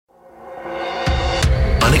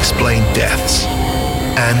unexplained deaths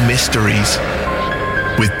and mysteries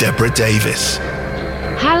with Deborah Davis.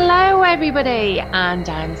 Hello everybody, and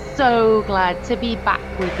I'm so glad to be back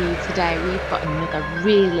with you today. We've got another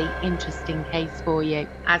really interesting case for you.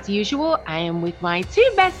 As usual, I am with my two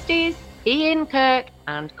besties, Ian Kirk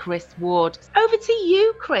and Chris Ward. Over to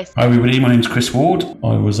you, Chris. Hi everybody, my name's Chris Ward.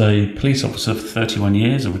 I was a police officer for 31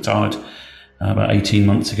 years. I retired about 18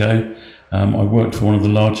 months ago. I worked for one of the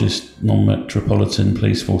largest non-metropolitan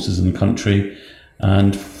police forces in the country,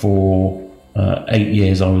 and for 8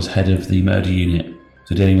 years I was head of the murder unit,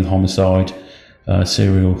 so dealing with homicide,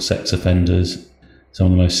 serial sex offenders, some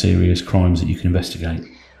of the most serious crimes that you can investigate.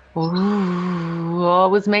 Ooh,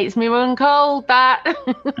 always makes me run cold, that.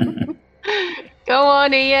 Go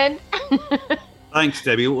on, Ian. Thanks,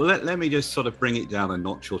 Debbie. Well, let me just sort of bring it down a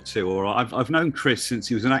notch or two. All right, I've known Chris since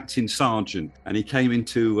he was an acting sergeant, and he came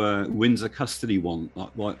into Windsor custody one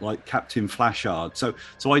like Captain Flashard.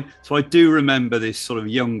 So I do remember this sort of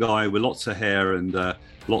young guy with lots of hair and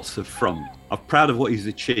lots of front. I'm proud of what he's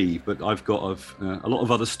achieved, but I've got a lot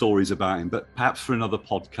of other stories about him. But perhaps for another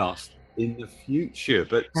podcast in the future.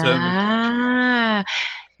 But yeah.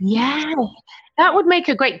 That would make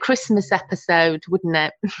a great Christmas episode, wouldn't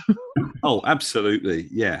it? Oh, absolutely.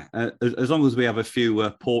 Yeah. As long as we have a few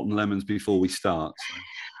port and lemons before we start.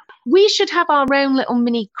 We should have our own little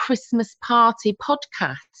mini Christmas party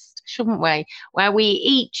podcast, shouldn't we? Where we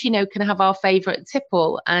each, can have our favourite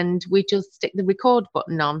tipple and we just stick the record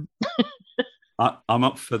button on. I'm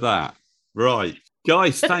up for that. Right.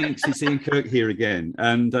 Guys, thanks. It's Ian Kirk here again.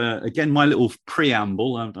 And again, my little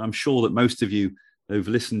preamble, I'm sure that most of you who've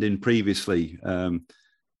listened in previously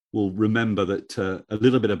will remember that a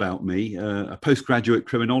little bit about me, a postgraduate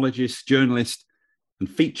criminologist, journalist and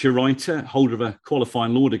feature writer, holder of a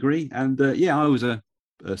qualifying law degree. And I was a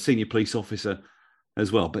senior police officer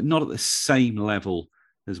as well, but not at the same level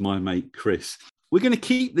as my mate Chris. We're going to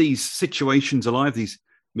keep these situations alive, these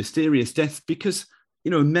mysterious deaths, because, a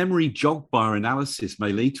memory jogged by our analysis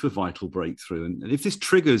may lead to a vital breakthrough. And if this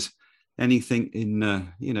triggers anything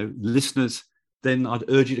in, listeners, then I'd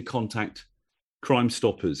urge you to contact Crime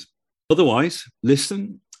Stoppers. Otherwise,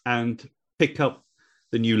 listen and pick up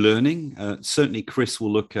the new learning. Certainly, Chris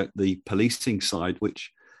will look at the policing side,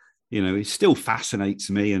 which, it still fascinates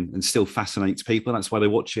me and still fascinates people. That's why they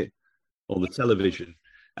watch it on the television.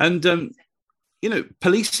 And,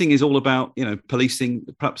 policing is all about, policing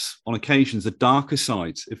perhaps on occasions the darker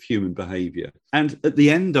sides of human behaviour. And at the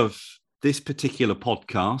end of this particular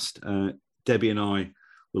podcast, Debbie and I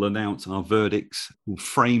will announce our verdicts. We'll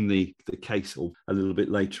frame the case a little bit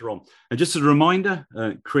later on. And just as a reminder,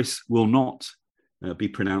 Chris will not be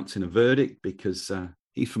pronouncing a verdict because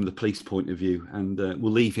he's from the police point of view, and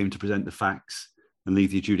we'll leave him to present the facts and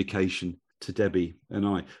leave the adjudication to Debbie and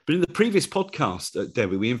I. But in the previous podcast,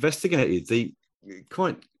 Debbie, we investigated the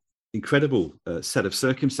quite incredible set of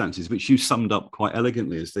circumstances, which you summed up quite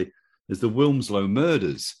elegantly as the Wilmslow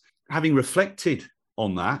murders. Having reflected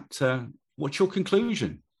on that, what's your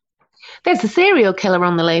conclusion? There's a serial killer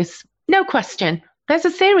on the loose. No question. There's a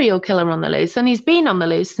serial killer on the loose, and he's been on the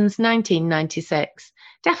loose since 1996.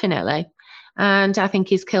 Definitely. And I think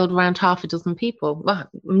he's killed around half a dozen people. Well,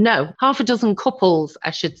 no, half a dozen couples, I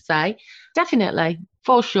should say. Definitely,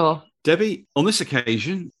 for sure. Debbie, on this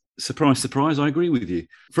occasion, surprise, surprise, I agree with you.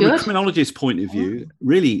 From a criminologist's point of view,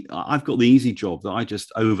 really, I've got the easy job that I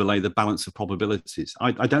just overlay the balance of probabilities.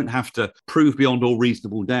 I don't have to prove beyond all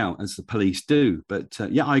reasonable doubt, as the police do. But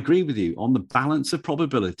I agree with you. On the balance of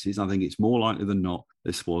probabilities, I think it's more likely than not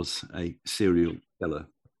this was a serial killer.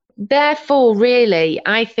 Therefore, really,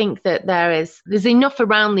 I think that there's enough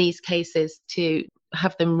around these cases to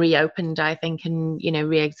have them reopened, I think, and,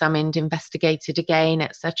 re-examined, investigated again,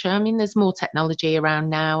 etc. I mean, there's more technology around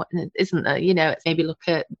now, isn't there? It's maybe look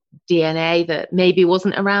at DNA that maybe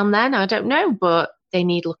wasn't around then. I don't know, but they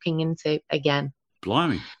need looking into again.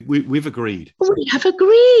 Blimey, we've agreed. We have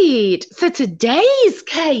agreed. So today's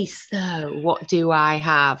case, though, what do I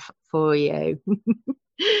have for you?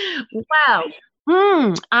 Well,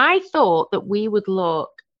 I thought that we would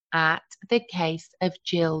look at the case of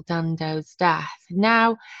Jill Dando's death.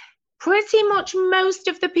 Now, pretty much most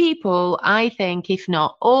of the people, I think, if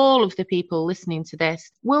not all of the people listening to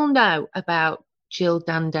this, will know about Jill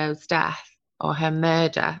Dando's death or her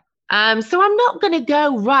murder. So I'm not going to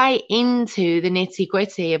go right into the nitty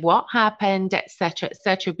gritty of what happened, etc.,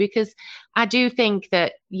 because I do think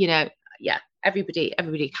that,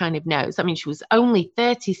 everybody kind of knows. I mean, she was only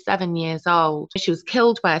 37 years old. She was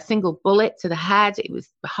killed by a single bullet to the head. It was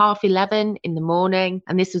 11:30 in the morning.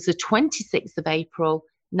 And this was the 26th of April,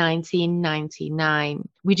 1999.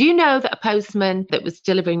 We do know that a postman that was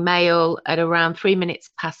delivering mail at around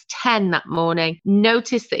 10:03 that morning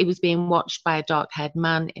noticed that he was being watched by a dark-haired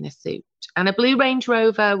man in a suit. And a blue Range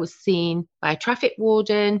Rover was seen by a traffic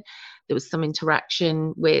warden. There was some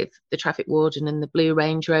interaction with the traffic warden and the blue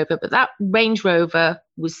Range Rover, but that Range Rover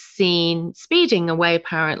was seen speeding away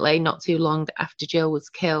apparently not too long after Jill was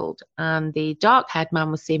killed, and the dark-haired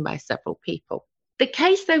man was seen by several people. The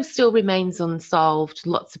case, though, still remains unsolved.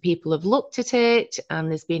 Lots of people have looked at it, and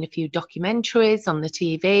there's been a few documentaries on the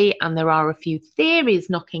TV, and there are a few theories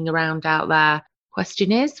knocking around out there.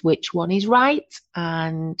 Question is, which one is right,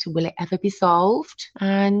 and will it ever be solved?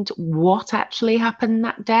 And what actually happened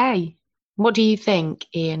that day? What do you think,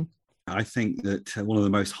 Ian? I think that one of the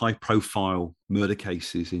most high-profile murder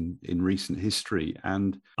cases in recent history,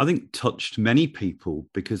 and I think touched many people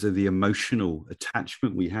because of the emotional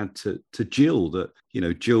attachment we had to Jill. That, you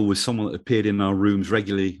know, Jill was someone that appeared in our rooms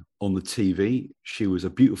regularly on the TV. She was a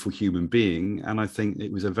beautiful human being, and I think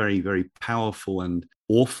it was a very, very powerful and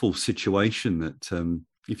awful situation that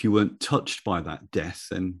if you weren't touched by that death,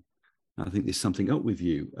 then I think there's something up with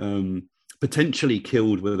you. Potentially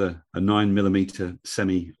killed with a 9mm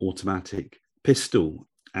semi-automatic pistol.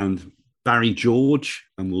 And Barry George,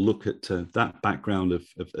 and we'll look at that background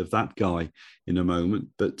of that guy in a moment,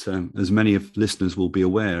 but as many of listeners will be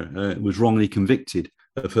aware, was wrongly convicted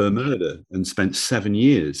of her murder and spent 7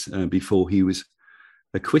 years before he was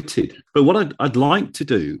acquitted. But what I'd like to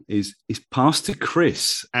do is pass to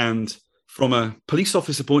Chris, and from a police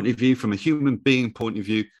officer point of view, from a human being point of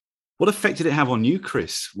view, what effect did it have on you,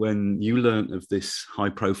 Chris, when you learnt of this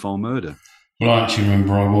high-profile murder? Well, I actually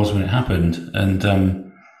remember I was when it happened, and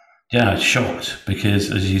shocked, because,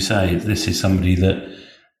 as you say, this is somebody that,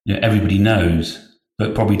 you know, everybody knows,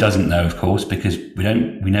 but probably doesn't know, of course, because we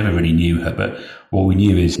never really knew her. But all we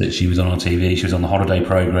knew is that she was on our TV, she was on the holiday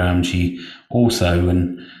programme. She also,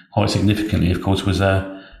 and quite significantly, of course, was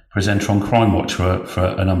a presenter on Crime Watch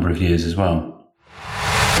for a number of years as well.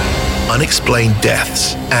 Unexplained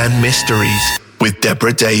Deaths and Mysteries with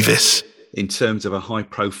Deborah Davis. In terms of a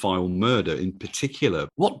high-profile murder in particular,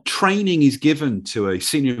 what training is given to a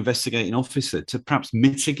senior investigating officer to perhaps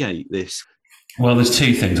mitigate this? Well, there's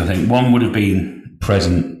two things, I think. One would have been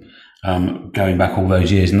present going back all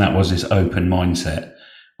those years, and that was this open mindset,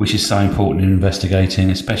 which is so important in investigating,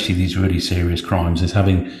 especially these really serious crimes, is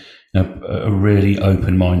having, you know, a really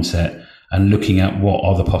open mindset and looking at what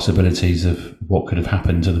are the possibilities of what could have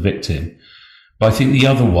happened to the victim. But I think the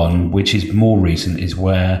other one, which is more recent, is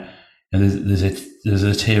where, you know, there's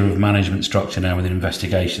a tier of management structure now within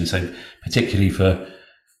investigation. So particularly for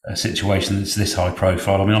a situation that's this high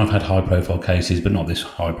profile. I mean, I've had high profile cases, but not this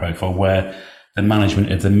high profile, where the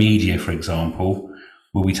management of the media, for example,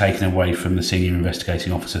 will be taken away from the senior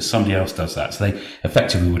investigating officer. Somebody else does that. So they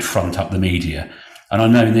effectively would front up the media. And I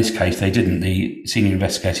know in this case they didn't. The senior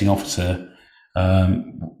investigating officer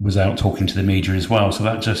was out talking to the media as well. So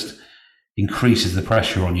that just increases the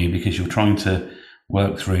pressure on you, because you're trying to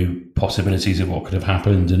work through possibilities of what could have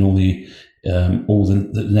happened and all the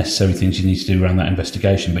necessary things you need to do around that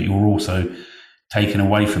investigation. But you're also taken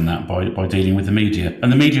away from that by dealing with the media. And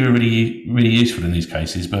the media are really, really useful in these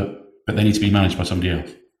cases, but they need to be managed by somebody else.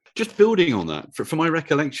 Just building on that, for my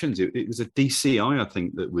recollections, it was a DCI, I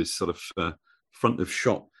think, that was sort of front of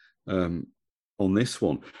shop on this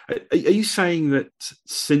one. Are you saying that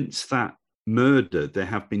since that murder, there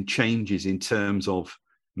have been changes in terms of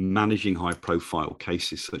managing high-profile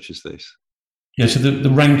cases such as this? Yeah, so the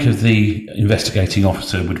rank of the investigating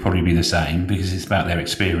officer would probably be the same, because it's about their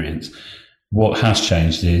experience. What has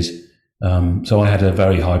changed is, so I had a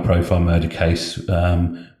very high-profile murder case,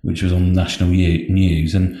 which was on national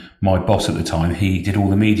news, and my boss at the time, he did all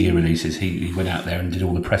the media releases. He went out there and did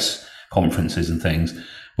all the press conferences and things,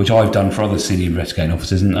 which I've done for other senior investigating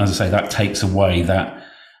officers. And as I say, that takes away that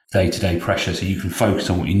day-to-day pressure, so you can focus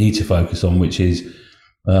on what you need to focus on, which is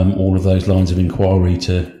all of those lines of inquiry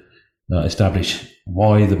to establish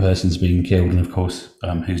why the person's been killed and, of course,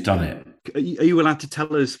 who's done it. Are you allowed to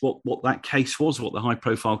tell us what that case was, what the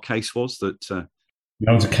high-profile case was? That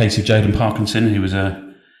was a case of Jaden Parkinson, who was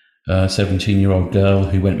a 17-year-old girl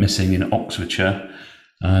who went missing in Oxfordshire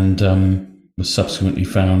and was subsequently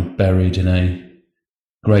found buried in a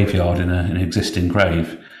graveyard in an existing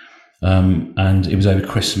grave. And it was over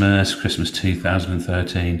Christmas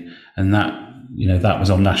 2013, and that was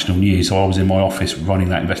on national news. So I was in my office running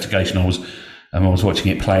that investigation. I was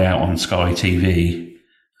watching it play out on Sky TV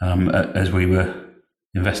as we were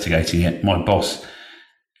investigating it. My boss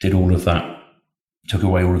did all of that, took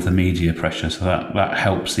away all of the media pressure, so that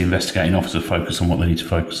helps the investigating officer focus on what they need to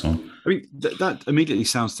focus on. I mean, that immediately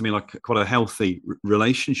sounds to me like quite a healthy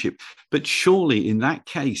relationship. But surely in that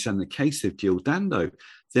case and the case of Jill Dando,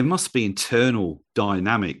 there must be internal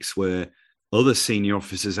dynamics where other senior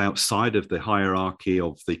officers outside of the hierarchy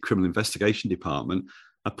of the criminal investigation department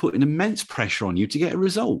are putting immense pressure on you to get a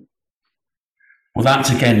result. Well, that's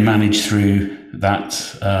again managed through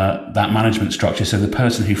that management structure. So the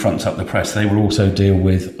person who fronts up the press, they will also deal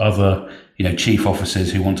with other, chief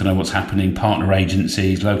officers who want to know what's happening, partner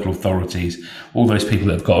agencies, local authorities, all those people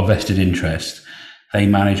that have got a vested interest. They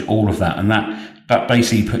manage all of that, and that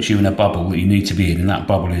basically puts you in a bubble that you need to be in, and that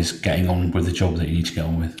bubble is getting on with the job that you need to get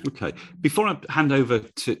on with. Okay. Before I hand over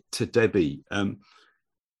to Debbie,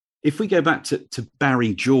 if we go back to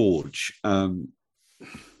Barry George,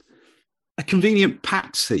 a convenient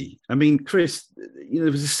patsy. I mean, Chris, there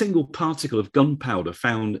was a single particle of gunpowder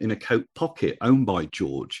found in a coat pocket owned by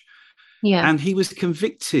George. Yeah. And he was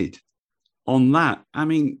convicted on that. I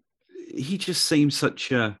mean, he just seems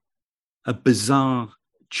such a bizarre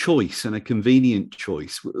choice and a convenient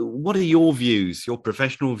choice. What are your views, your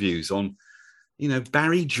professional views on,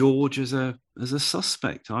 Barry George as a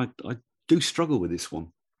suspect? I do struggle with this one.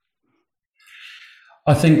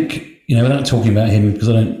 I think, without talking about him, because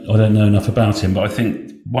I don't know enough about him, but I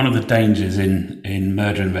think one of the dangers in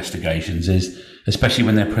murder investigations is, especially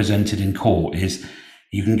when they're presented in court, is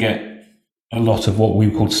you can get a lot of what we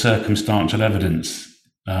call circumstantial evidence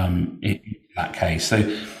in that case. So,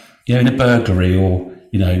 in a burglary or,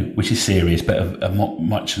 which is serious, but a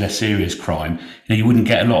much less serious crime, you wouldn't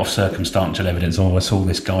get a lot of circumstantial evidence. Oh, I saw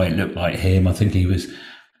this guy, it looked like him. I think he was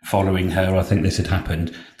following her. I think this had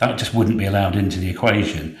happened. That just wouldn't be allowed into the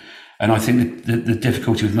equation. And I think the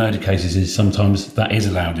difficulty with murder cases is sometimes that is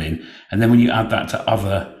allowed in. And then when you add that to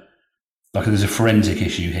other, like there's a forensic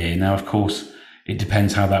issue here. Now, of course, it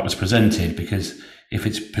depends how that was presented, because if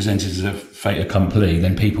it's presented as a fait accompli,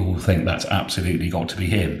 then people will think that's absolutely got to be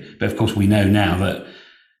him. But of course, we know now that,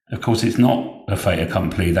 of course, it's not a fait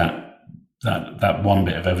accompli, that one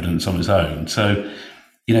bit of evidence on its own. So,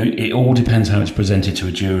 it all depends how it's presented to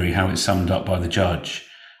a jury, how it's summed up by the judge.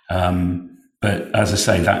 But as I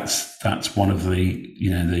say, that's one of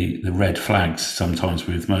the red flags sometimes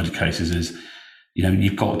with murder cases is,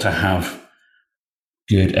 you've got to have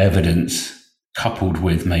good evidence coupled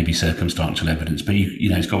with maybe circumstantial evidence, but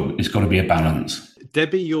it's got to be a balance.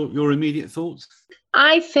 Debbie, your immediate thoughts?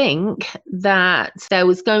 I think that there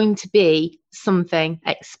was going to be something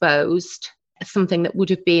exposed, something that would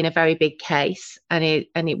have been a very big case, and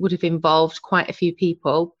it would have involved quite a few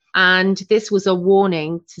people. And this was a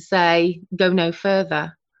warning to say, go no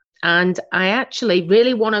further. And I actually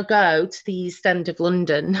really want to go to the East End of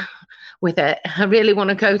London with it. I really want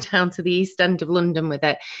to go down to the East End of London with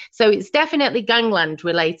it. So it's definitely gangland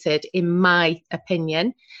related, in my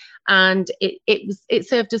opinion. And it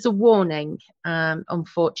served as a warning,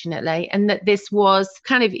 unfortunately, and that this was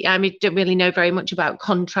kind of, don't really know very much about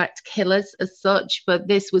contract killers as such, but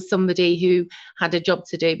this was somebody who had a job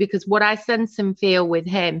to do, because what I sense and feel with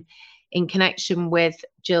him in connection with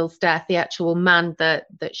Jill's death, the actual man that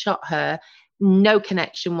shot her, no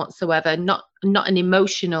connection whatsoever, not an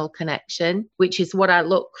emotional connection, which is what I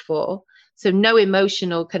look for. So no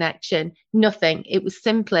emotional connection, nothing. It was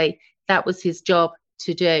simply, that was his job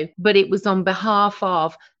to do, but it was on behalf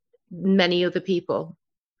of many other people,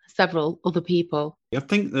 several other people. I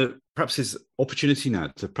think that perhaps there's opportunity now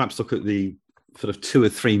to perhaps look at the sort of two or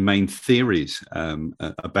three main theories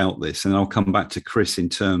about this, and I'll come back to Chris in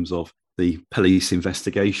terms of the police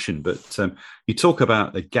investigation. But you talk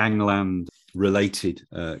about a gangland related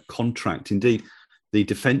contract. Indeed, the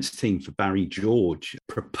defence team for Barry George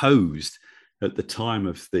proposed at the time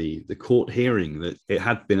of the court hearing that it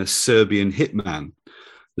had been a Serbian hitman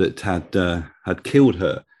that had killed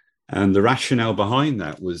her. And the rationale behind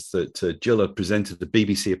that was that Jill had presented a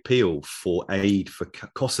BBC appeal for aid for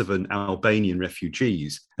Kosovan Albanian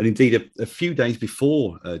refugees. And indeed, a few days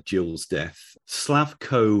before Jill's death,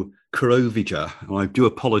 Slavko Kurovica, and I do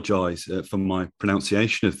apologise for my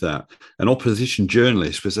pronunciation of that, an opposition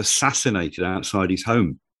journalist, was assassinated outside his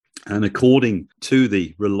home. And according to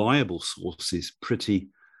the reliable sources, pretty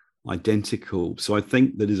identical. So I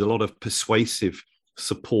think that there's a lot of persuasive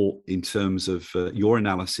support in terms of your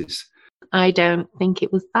analysis. I don't think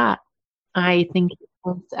it was that. I think it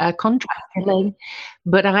was a contract killing,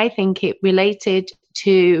 but I think it related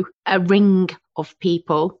to a ring of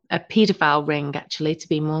people, a paedophile ring, actually, to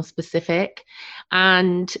be more specific.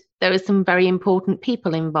 And there are some very important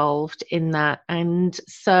people involved in that. And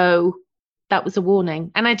so that was a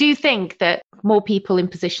warning. And I do think that more people in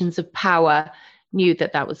positions of power knew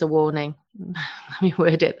that that was a warning. Let me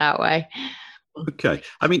word it that way. Okay.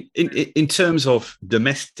 I mean, in terms of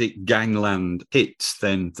domestic gangland hits,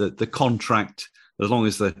 then the contract, as long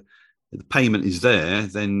as the payment is there,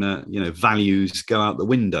 then values go out the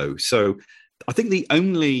window. So I think the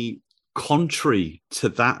only contrary to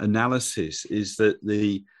that analysis is that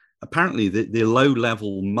apparently the low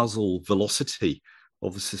level muzzle velocity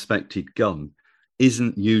of the suspected gun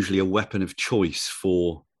isn't usually a weapon of choice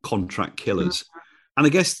for contract killers. And I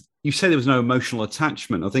guess you say there was no emotional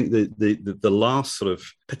attachment. I think the last sort of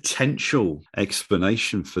potential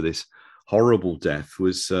explanation for this horrible death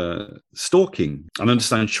was stalking. And I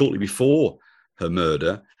understand shortly before her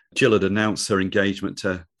murder, Jill had announced her engagement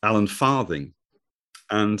to Alan Farthing.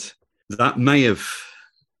 And that may have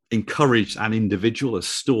encouraged an individual, a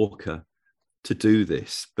stalker, to do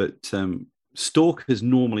this. But stalkers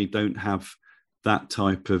normally don't have that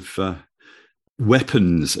type of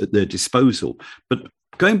weapons at their disposal. But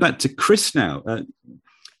going back to Chris now,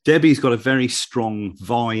 Debbie's got a very strong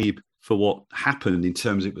vibe for what happened in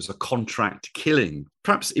terms of it was a contract killing.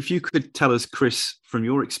 Perhaps if you could tell us, Chris, from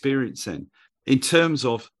your experience then, in terms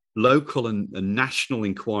of local and national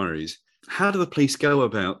inquiries, how do the police go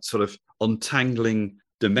about sort of untangling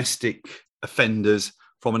domestic offenders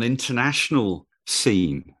from an international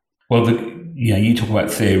scene? Well, you talk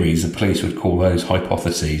about theories. The police would call those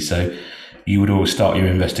hypotheses. So you would always start your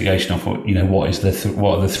investigation off, what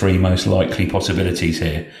are the three most likely possibilities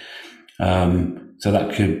here? So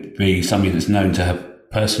that could be somebody that's known to her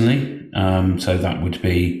personally. So that would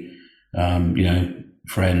be,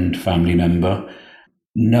 friend, family member.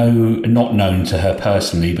 No, not known to her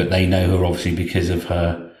personally, but they know her obviously because of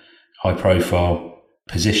her high profile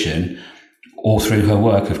position, or through her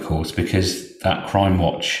work, of course, because that Crime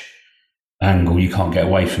Watch angle, you can't get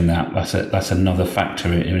away from that. That's another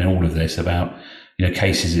factor in all of this about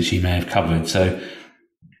cases that she may have covered. So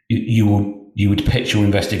you would pitch your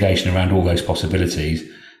investigation around all those possibilities,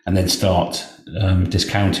 and then start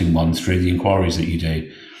discounting ones through the inquiries that you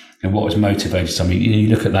do. And what has motivated somebody? You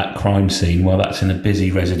look at that crime scene. Well, that's in a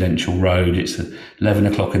busy residential road. It's 11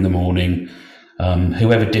 o'clock in the morning.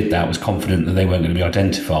 Whoever did that was confident that they weren't going to be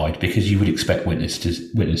identified, because you would expect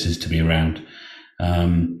witnesses to be around.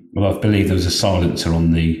 Well, I believe there was a silencer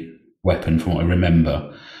on the weapon from what I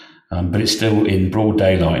remember. But it's still in broad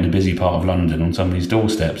daylight in a busy part of London on somebody's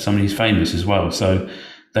doorstep. Somebody's famous as well. So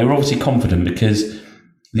they were obviously confident, because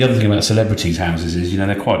the other thing about celebrities' houses is,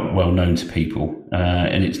 they're quite well known to people.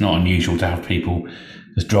 And it's not unusual to have people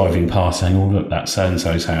just driving past saying, oh, look, that's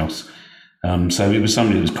so-and-so's house. So it was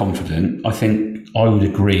somebody that was confident. I think I would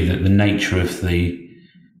agree that the nature of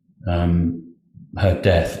her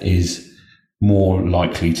death is more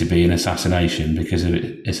likely to be an assassination, because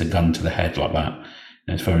it's a gun to the head like that.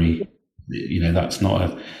 And it's very, that's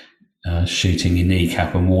not a shooting your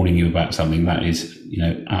kneecap and warning you about something. That is,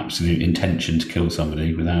 absolute intention to kill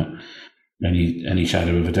somebody without any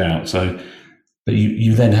shadow of a doubt. So, but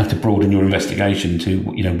you then have to broaden your investigation to,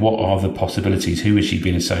 what are the possibilities? Who has she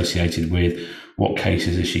been associated with? What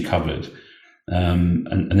cases has she covered?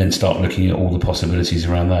 And then start looking at all the possibilities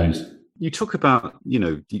around those. You talk about,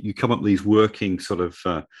 you come up with these working sort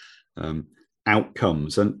of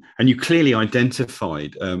outcomes, and you clearly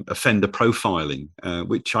identified offender profiling,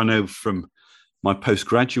 which I know from my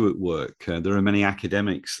postgraduate work. There are many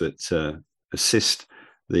academics that assist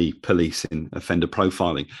the police in offender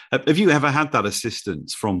profiling. Have you ever had that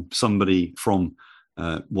assistance from somebody from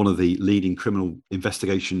one of the leading criminal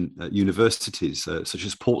investigation universities, such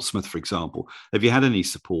as Portsmouth, for example? Have you had any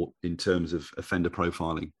support in terms of offender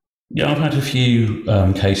profiling? Yeah, I've had a few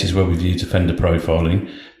cases where we've used offender profiling.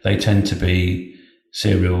 They tend to be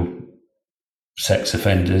serial sex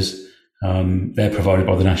offenders. They're provided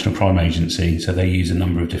by the National Crime Agency, so they use a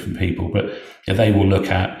number of different people. But they will look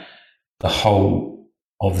at the whole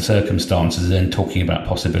of the circumstances, and then talking about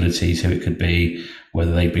possibilities, who it could be,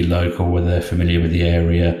 whether they'd be local, whether they're familiar with the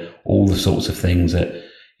area, all the sorts of things that,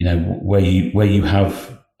 where you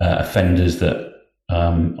have offenders that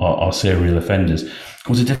are serial offenders. Of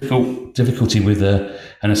course, a difficulty with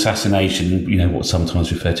an assassination, what's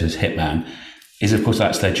sometimes referred to as hitman, is of course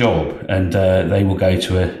that's their job, and they will go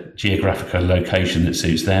to a geographical location that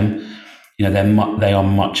suits them. They are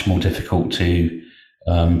much more difficult to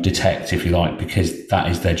detect, if you like, because that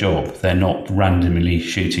is their job. They're not randomly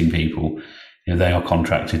shooting people. They are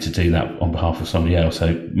contracted to do that on behalf of somebody else, so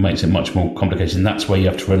it makes it much more complicated. And that's where you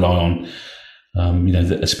have to rely on,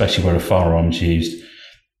 especially where a firearm's used,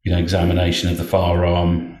 examination of the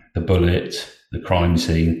firearm, the bullet, the crime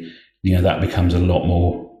scene. That becomes a lot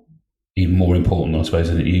more, even more important, I suppose,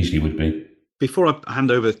 than it usually would be. Before I hand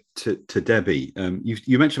over to Debbie,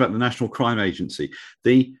 you mentioned about the National Crime Agency.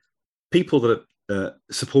 The people that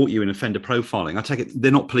support you in offender profiling. I take it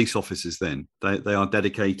they're not police officers then. They are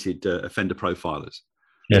dedicated offender profilers.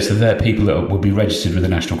 Yeah, so they're people that will be registered with the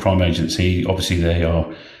National Crime Agency. Obviously, they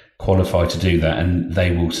are qualified to do that, and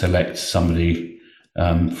they will select somebody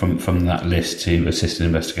from that list to assist in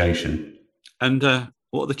investigation. And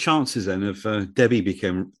what are the chances then of Debbie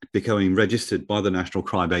becoming registered by the National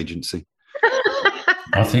Crime Agency?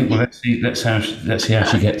 I think let's see how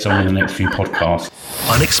she gets on in the next few podcasts.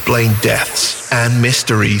 Unexplained Deaths and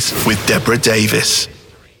Mysteries with Deborah Davis.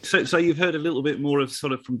 So you've heard a little bit more of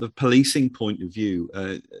sort of from the policing point of view,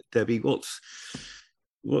 Debbie. What's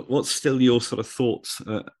still your sort of thoughts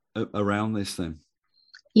around this then?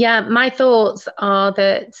 Yeah, my thoughts are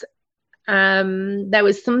that there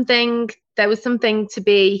was something to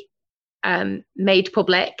be made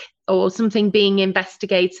public, or something being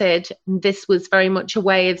investigated. This was very much a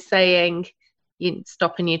way of saying, you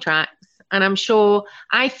stop in your tracks. And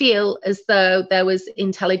I feel as though there was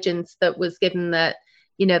intelligence that was given that,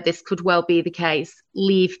 this could well be the case.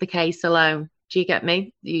 Leave the case alone. Do you get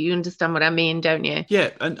me? You understand what I mean, don't you?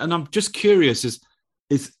 Yeah, and I'm just curious, is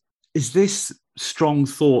this strong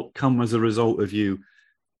thought come as a result of you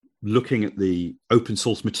looking at the open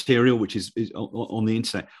source material, which is on the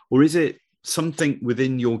internet, or is it something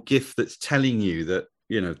within your gift that's telling you that,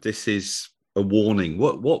 this is a warning?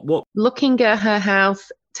 What? Looking at her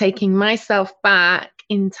house, taking myself back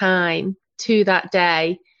in time to that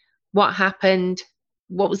day, what happened,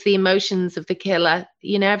 what was the emotions of the killer,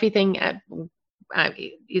 everything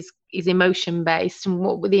is emotion based. And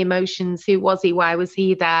what were the emotions? Who was he? Why was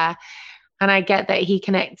he there? And I get that he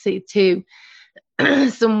connected to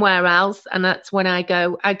somewhere else, and that's when I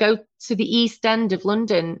go to the East End of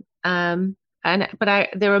London, but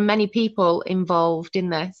there are many people involved in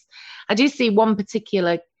this. I do see one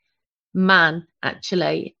particular man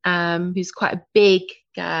actually, who's quite a big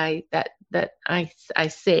guy that I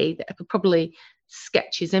see that I could probably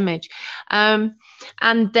sketch his image, and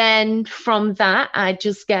then from that I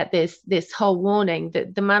just get this whole warning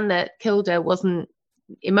that the man that killed her wasn't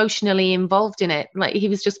emotionally involved in it. Like, he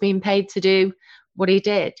was just being paid to do what he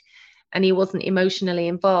did, and he wasn't emotionally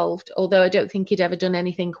involved, although I don't think he'd ever done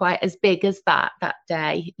anything quite as big as that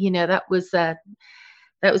day. That was a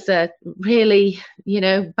really,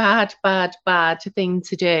 bad thing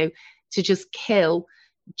to do, to just kill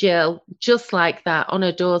Jill just like that on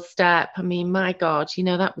a doorstep. I mean, my God,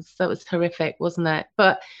 that was horrific, wasn't it?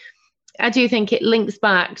 But I do think it links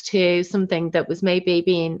back to something that was maybe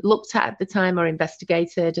being looked at the time or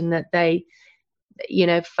investigated, and that they,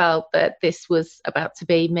 felt that this was about to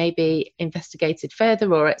be maybe investigated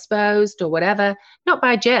further or exposed or whatever. Not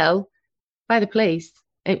by Jill, by the police.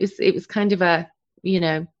 It was kind of a,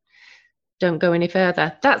 don't go any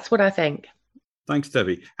further. That's what I think. Thanks,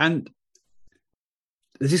 Debbie. And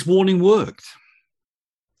has this warning worked?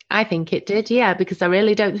 I think it did, yeah, because I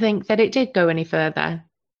really don't think that it did go any further.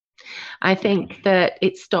 I think that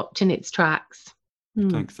it stopped in its tracks.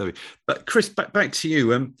 Thanks, Debbie. But Chris, back to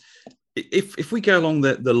you. If we go along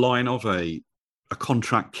the line of a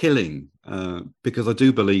contract killing, because I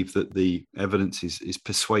do believe that the evidence is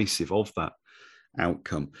persuasive of that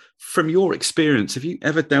outcome. From your experience, have you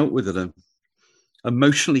ever dealt with an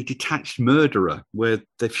emotionally detached murderer where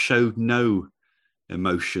they've showed no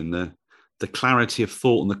emotion, the clarity of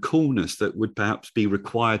thought and the coolness that would perhaps be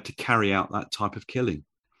required to carry out that type of killing?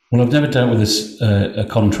 Well, I've never dealt with a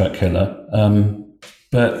contract killer,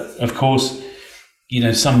 but of course,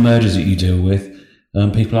 some murders that you deal with,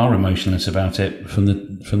 people are emotionless about it from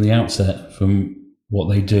the outset, from what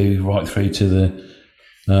they do right through to the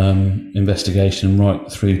investigation, right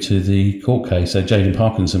through to the court case. So Jaden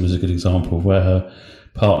Parkinson was a good example of where her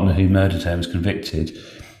partner who murdered her was convicted,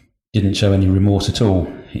 didn't show any remorse at all.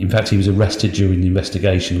 In fact, he was arrested during the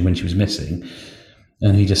investigation when she was missing,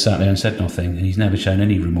 and he just sat there and said nothing, and he's never shown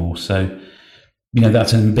any remorse. So,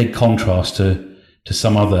 that's in big contrast to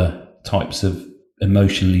some other types of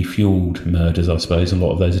emotionally fueled murders, I suppose. A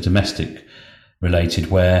lot of those are domestic related,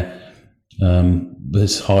 where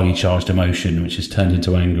there's highly charged emotion, which is turned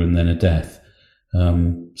into anger and then a death.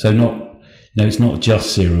 It's not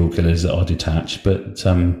just serial killers that are detached, but,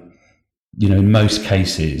 in most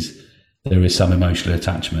cases, there is some emotional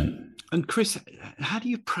attachment. And Chris, how do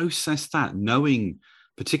you process that, knowing,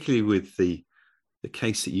 particularly with the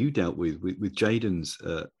case that you dealt with Jaden's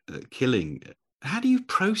killing? How do you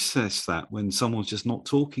process that when someone's just not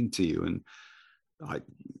talking to you? And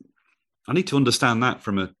I need to understand that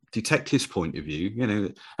from a detective's point of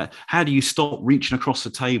view. How do you stop reaching across the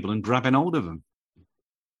table and grabbing hold of them?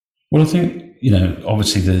 Well, I think,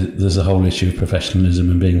 obviously there's a whole issue of professionalism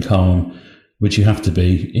and being calm, which you have to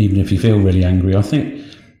be, even if you feel really angry. I think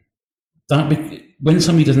when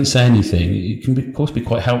somebody doesn't say anything, it can, of course, be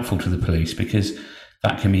quite helpful to the police, because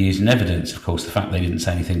that can be used in evidence. Of course, the fact they didn't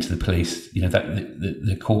say anything to the police, that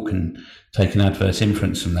the court can take an adverse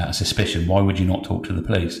inference from that, a suspicion. Why would you not talk to the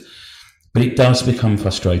police? But it does become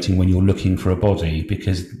frustrating when you're looking for a body,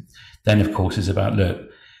 because then, of course, it's about, look,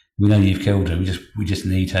 we know you've killed her. We just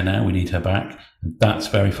need her now. We need her back. And that's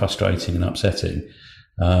very frustrating and upsetting.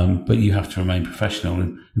 But you have to remain professional.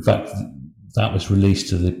 And in fact, that was released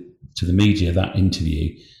to the media, that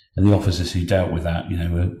interview, and the officers who dealt with that,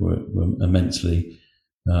 were immensely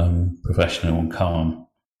professional and calm.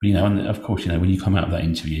 But, and of course, when you come out of that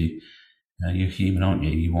interview, you're human, aren't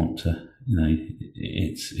you? You want to,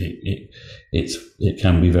 it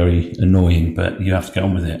can be very annoying, but you have to get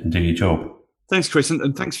on with it and do your job. Thanks, Chris,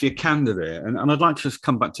 and thanks for your candour there. And I'd like to just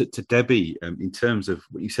come back to Debbie in terms of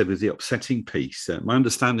what you said was the upsetting piece. My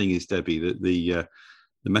understanding is, Debbie, that the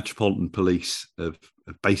Metropolitan Police have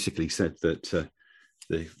basically said that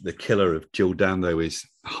the killer of Jill Dando is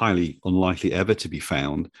highly unlikely ever to be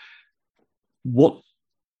found. What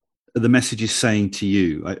are the messages saying to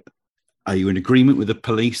you? Are you in agreement with the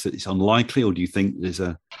police that it's unlikely, or do you think there's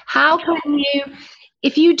a... How can you,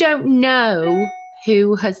 if you don't know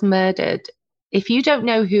who has murdered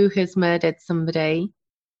somebody,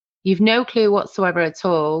 you've no clue whatsoever at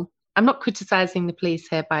all. I'm not criticising the police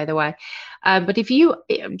here, by the way. But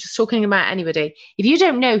I'm just talking about anybody. If you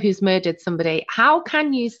don't know who's murdered somebody, how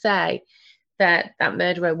can you say that that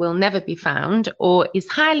murderer will never be found, or is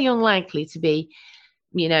highly unlikely to be,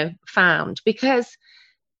 found? Because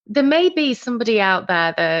there may be somebody out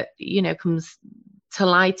there that, comes to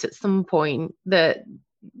light at some point that,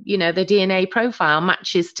 the DNA profile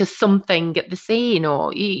matches to something at the scene,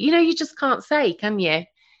 or, you just can't say, can you?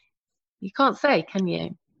 You can't say, can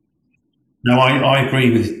you? No, I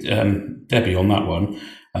agree with Debbie on that one.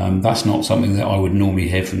 That's not something that I would normally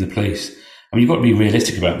hear from the police. I mean, you've got to be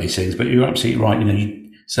realistic about these things, but you're absolutely right.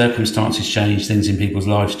 Circumstances change, things in people's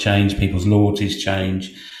lives change, people's loyalties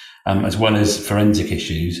change, as well as forensic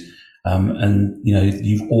issues. And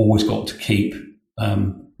you've always got to keep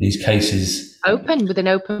these cases open, with an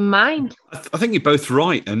open mind. I think you're both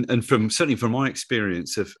right. And certainly from my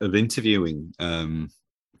experience of interviewing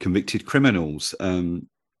convicted criminals,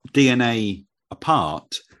 DNA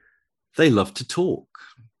apart, they love to talk.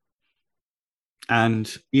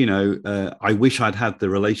 And, I wish I'd had the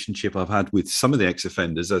relationship I've had with some of the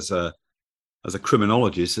ex-offenders as a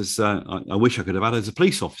criminologist, as I wish I could have had as a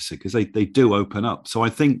police officer, because they do open up. So I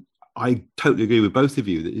think I totally agree with both of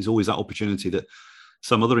you that there's always that opportunity that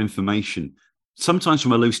some other information, sometimes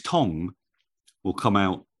from a loose tongue, will come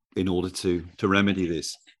out in order to remedy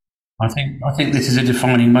this. I think this is a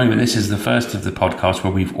defining moment. This is the first of the podcast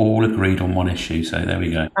where we've all agreed on one issue. So there we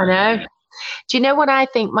go. I know. Do you know what I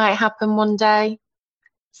think might happen one day?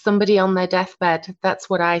 Somebody on their deathbed. That's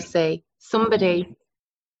what I see. Somebody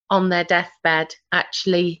on their deathbed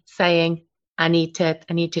actually saying, I need to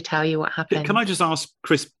tell you what happened. Can I just ask,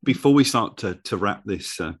 Chris, before we start to wrap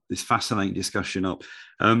this fascinating discussion up,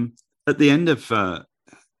 at the end of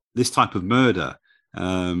this type of murder,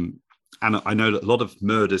 and I know that a lot of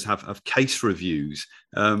murders have case reviews.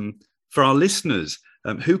 For our listeners,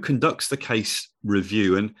 who conducts the case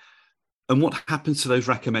review, and what happens to those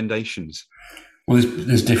recommendations? Well,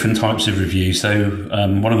 there's different types of review. So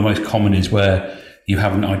one of the most common is where you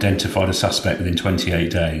haven't identified a suspect within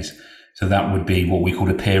 28 days. So that would be what we call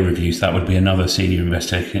a peer review. So that would be another senior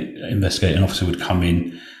investigating officer would come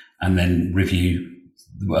in and then review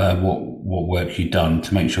what work you'd done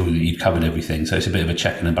to make sure that you'd covered everything. So it's a bit of a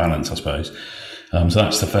check and a balance, I suppose. So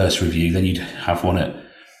that's the first review. Then you'd have one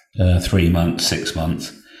at 3 months, 6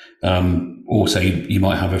 months. Also, you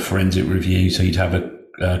might have a forensic review. So you'd have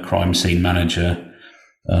a crime scene manager,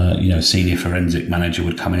 senior forensic manager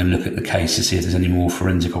would come in and look at the case to see if there's any more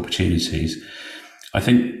forensic opportunities. I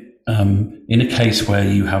think in a case where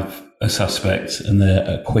you have a suspect and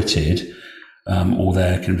they're acquitted, or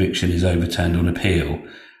their conviction is overturned on appeal,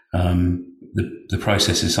 the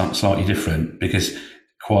process is slightly different, because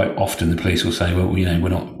quite often the police will say, well,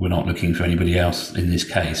 we're not looking for anybody else in this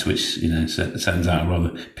case, which sends out a rather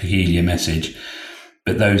peculiar message.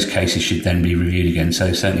 But those cases should then be reviewed again.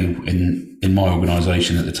 So certainly in my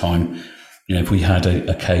organisation at the time, if we had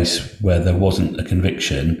a case where there wasn't a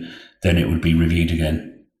conviction, then it would be reviewed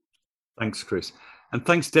again. Thanks, Chris. And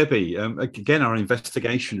thanks, Debbie. Again, our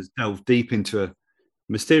investigation has delved deep into a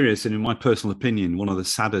mysterious and, in my personal opinion, one of the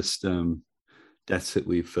saddest deaths that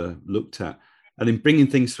we've looked at. And in bringing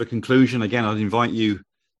things to a conclusion, again, I'd invite you,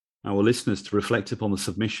 our listeners, to reflect upon the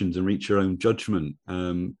submissions and reach your own judgment.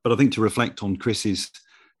 But I think to reflect on Chris's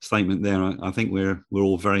statement there, I think we're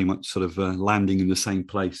all very much sort of landing in the same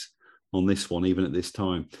place. on this one, even at this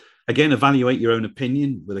time. Again, evaluate your own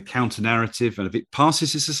opinion with a counter narrative. And if it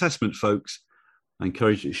passes this assessment, folks, I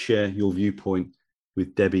encourage you to share your viewpoint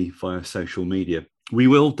with Debbie via social media. We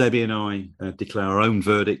will, Debbie and I, declare our own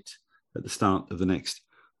verdict at the start of the next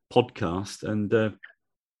podcast. And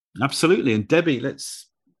absolutely. And Debbie, let's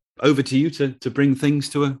over to you to bring things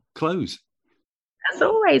to a close. As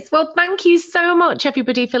always. Well, thank you so much,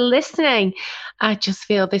 everybody, for listening. I just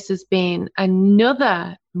feel this has been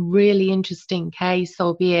another really interesting case,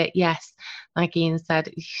 albeit, yes, like Ian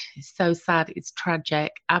said, it's so sad, it's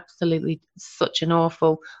tragic, absolutely such an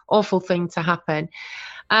awful thing to happen.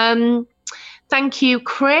 Thank you,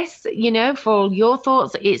 Chris, for all your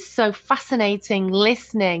thoughts. It's so fascinating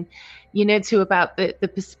listening, to about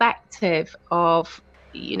the perspective of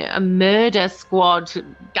a murder squad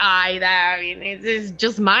guy there. It's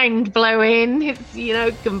just mind-blowing. It's,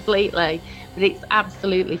 completely. But it's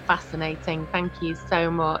absolutely fascinating. Thank you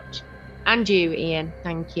so much. And you, Ian,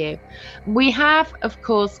 thank you. We have, of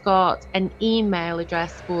course, got an email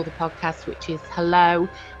address for the podcast, which is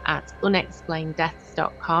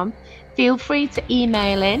hello@unexplaineddeaths.com. Feel free to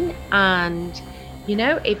email in, and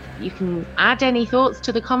if you can add any thoughts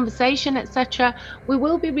to the conversation, etc. We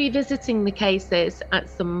will be revisiting the cases at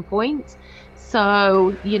some point.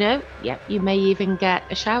 So, you may even get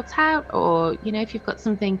a shout out, or, if you've got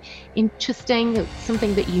something interesting,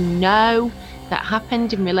 something that that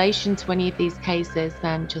happened in relation to any of these cases,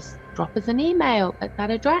 then just drop us an email at that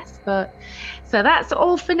address. So that's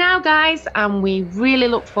all for now, guys. And we really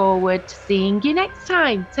look forward to seeing you next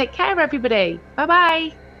time. Take care, everybody.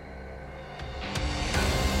 Bye-bye.